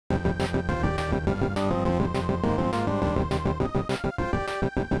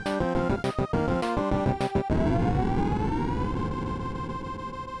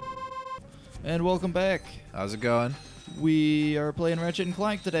And welcome back. How's it going? We are playing Ratchet and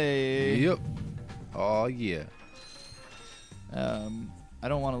Clank today. Yep. Oh, yeah. I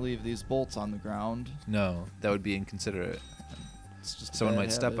don't want to leave these bolts on the ground. No, that would be inconsiderate. It's just Someone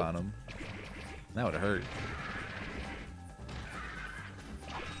might step on them. That would hurt.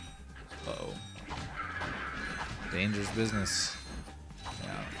 Uh-oh. Dangerous business.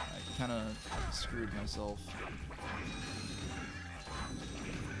 Yeah, I kind of screwed myself.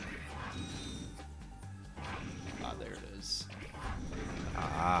 Ah, there it is.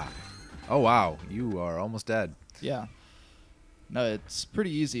 Ah. Oh, wow. You are almost dead. Yeah. No, it's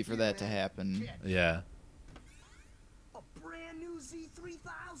pretty easy for that to happen. Yeah. A brand new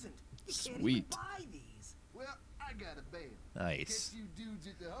Z3000. You can't even Sweet. buy these. Well, I got a bail. Nice. Catch you dudes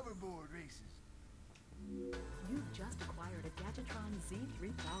at the hoverboard races. You've just acquired a Gadgetron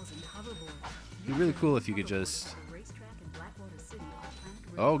Z3000 hoverboard. It'd be really cool if you could just...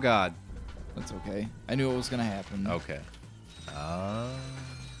 Oh Oh, God. That's okay. I knew it was going to happen. Okay.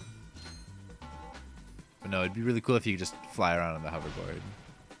 But no, it'd be really cool if you could just fly around on the hoverboard.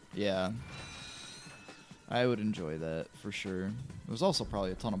 Yeah. I would enjoy that for sure. There's also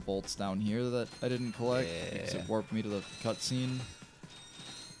probably a ton of bolts down here that I didn't collect because Yeah. it warped me to the cutscene.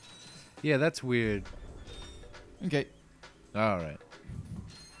 Yeah, that's weird. Okay. All right.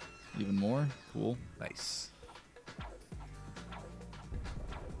 Even more? Cool. Nice.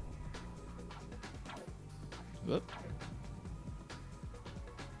 Whoop.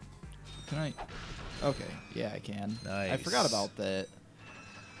 Can I? Okay. Yeah, I can. I forgot Nice. about that.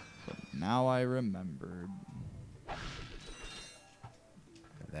 But now I remembered.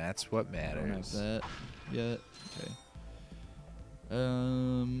 That's what I don't have matters. that yet. Okay.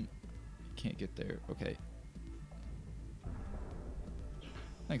 Can't get there. Okay.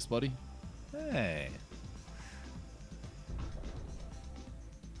 Thanks, buddy. Hey.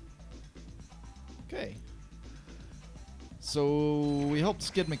 Okay. So we helped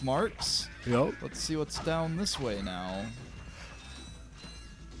Skid McMarks. Yep. Let's see what's down this way now.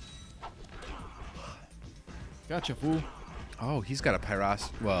 Gotcha, fool. Oh, he's got a pyros...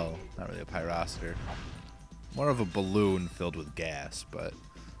 Well, not really a pyrocenter. More of a balloon filled with gas, but...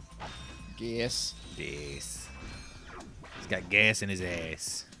 Gas. Gas. He's got gas in his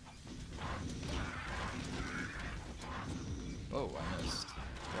ass. Oh, I missed.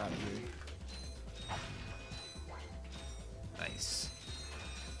 Get out of here. Nice.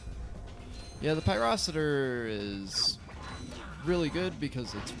 Yeah, the pyrocenter is really good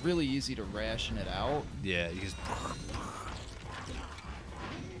because it's really easy to ration it out Yeah, you just...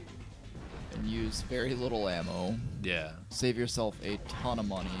 and use very little ammo. Yeah. Save yourself a ton of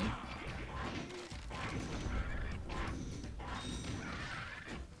money.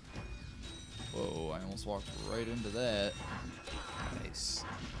 Whoa, I almost walked right into that. Nice.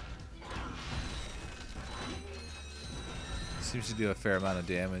 Seems to do a fair amount of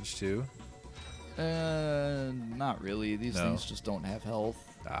damage, too. Not really. These No. things just don't have health.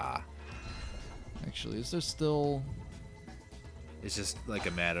 Ah. Actually, is there still... It's just like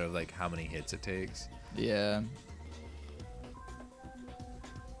a matter of like how many hits it takes. Yeah.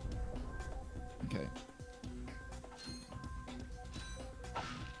 Okay.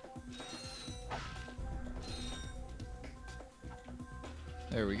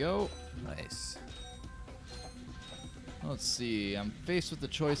 There we go. Nice. Let's see. I'm faced with the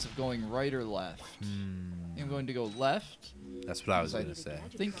choice of going right or left. I'm going to go left. That's what I was I gonna say.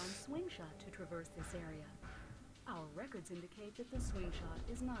 think- swing shot to traverse this area. Our records indicate that the swing shot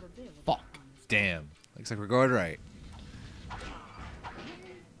is not available. Fuck. on this Damn. Looks like we're going right. I'm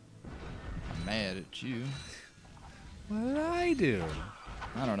mad at you. What did I do?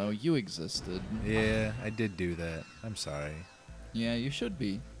 I don't know. You existed. Yeah, I did do that. I'm sorry. Yeah, you should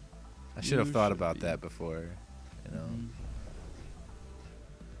be. I should have You thought should about be. that before. You know.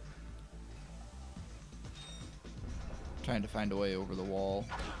 Trying to find a way over the wall.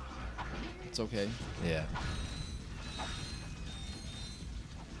 It's okay. Yeah.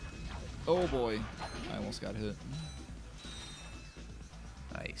 Oh boy. I almost got hit.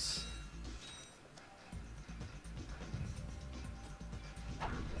 Nice.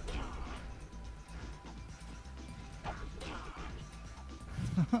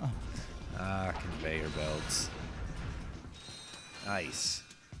 Conveyor belts. Nice.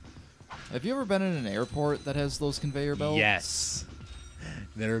 Have you ever been in an airport that has those conveyor belts? Yes.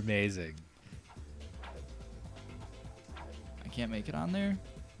 They're amazing. I can't make it on there?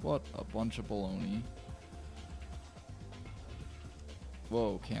 What a bunch of baloney.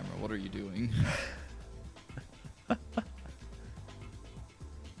 Whoa, camera, what are you doing?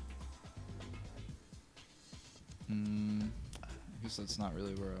 guess it's not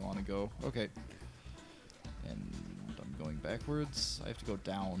really where I want to go. Okay. And I'm going backwards. I have to go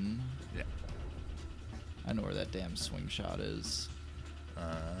down. Yeah. I know where that damn swing shot is.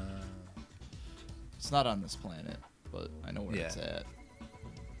 Uh, It's not on this planet, but I know where Yeah. it's at.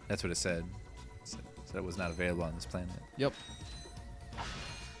 that's what it said. It said it was not available on this planet. Yep.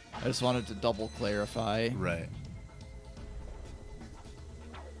 I just wanted to double clarify. Right.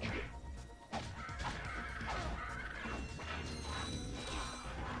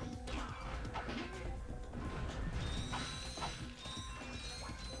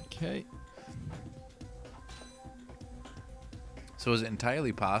 Okay. So is it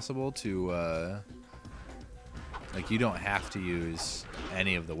entirely possible to, like, you don't have to use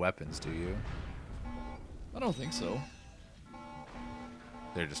any of the weapons, do you? I don't think so.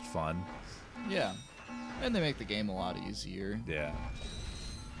 They're just fun. Yeah. And they make the game a lot easier. Yeah.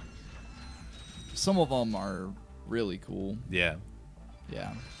 Some of them are really cool. Yeah.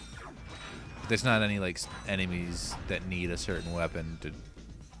 Yeah. There's not any, like, enemies that need a certain weapon to...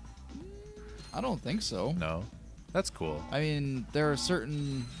 I don't think so. No? That's cool. I mean, there are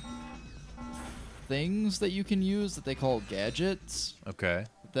certain things that you can use that they call gadgets Okay.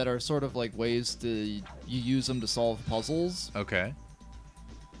 that are sort of like ways to you use them to solve puzzles. Okay.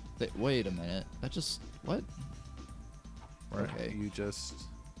 Wait a minute. That just what? Right. Okay. You just...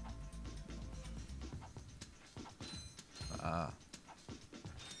 Ah.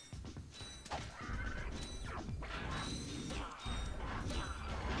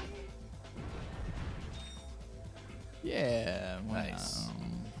 Yeah. Nice.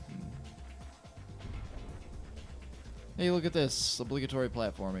 Hey, look at this obligatory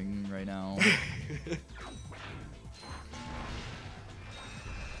platforming right now.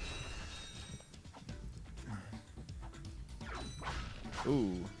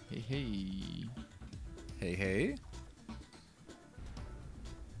 Ooh, hey, hey. Hey, hey.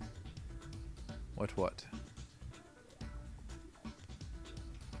 What?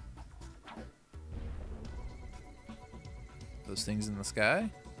 Those things in the sky?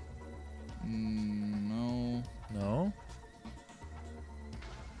 No. No?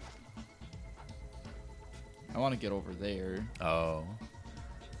 I want to get over there. Oh.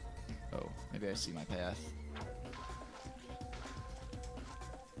 Oh, maybe I see my path.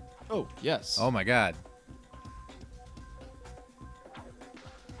 Oh, yes. Oh my god.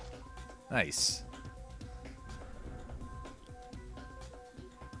 Nice.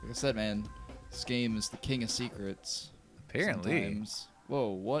 Like I said, man, this game is the king of secrets. Apparently. Sometimes. Whoa,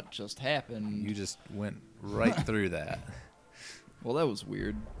 what just happened? You just went right through that. Well, that was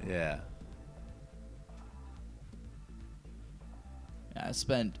weird. Yeah. I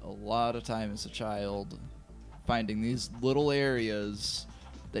spent a lot of time as a child finding these little areas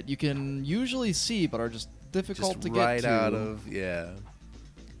that you can usually see but are just difficult Just to right get to. out of, yeah.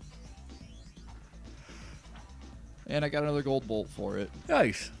 And I got another gold bolt for it.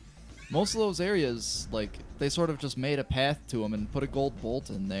 Nice. Most of those areas, like, they sort of just made a path to them and put a gold bolt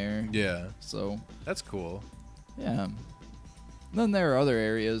in there. Yeah. So, That's cool. yeah. And then there are other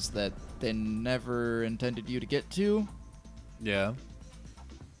areas that they never intended you to get to, Yeah.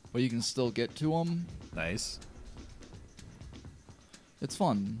 but you can still get to them. Nice. It's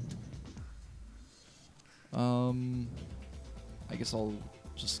fun. I guess I'll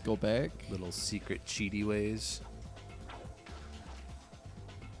just go back. Little secret cheaty ways.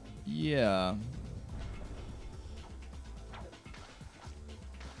 Yeah.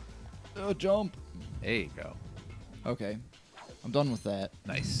 Jump. There you go. Okay. I'm done with that.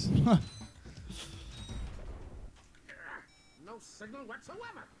 Nice. No signal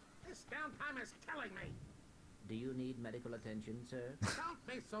whatsoever. This downtime is killing me. Do you need medical attention, sir? Don't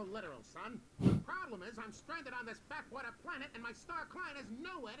be so literal, son. The problem is I'm stranded on this backwater planet and my star client is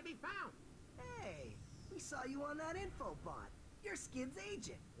nowhere to be found. Hey, we saw you on that info bot. You're Skid's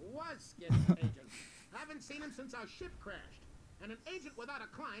agent. Was Skid's agent. Haven't seen him since our ship crashed. And an agent without a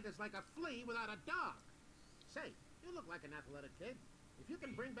client is like a flea without a dog. Say, you look like an athletic kid. If you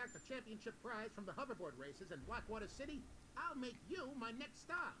can bring back the championship prize from the hoverboard races in Blackwater City, I'll make you my next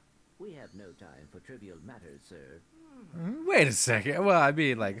star. We have no time for trivial matters, sir. Wait a second. Well, I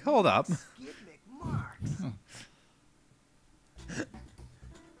mean, like, hold up. Skid McMarks.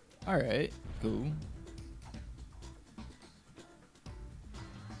 Alright, cool.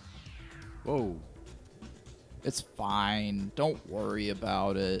 Whoa. It's fine. Don't worry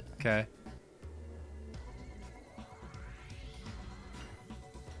about it. Okay.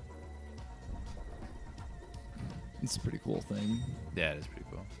 It's a pretty cool thing. Yeah, it is pretty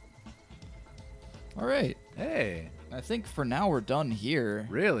cool. Alright. Hey. I think for now we're done here.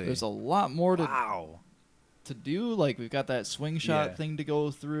 Really? There's a lot more to... Wow. to do. Like, we've got that swing shot Yeah. thing to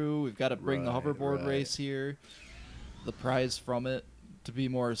go through. We've got to bring the Right, hoverboard right. race here. The prize from it, to be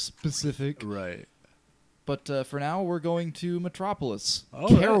more specific. Right. But for now, we're going to Metropolis. All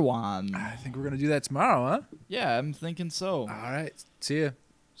right. Caerwan. I think we're gonna do that tomorrow, huh? Yeah, I'm thinking so. All right. See ya.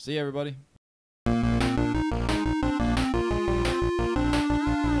 See you, everybody.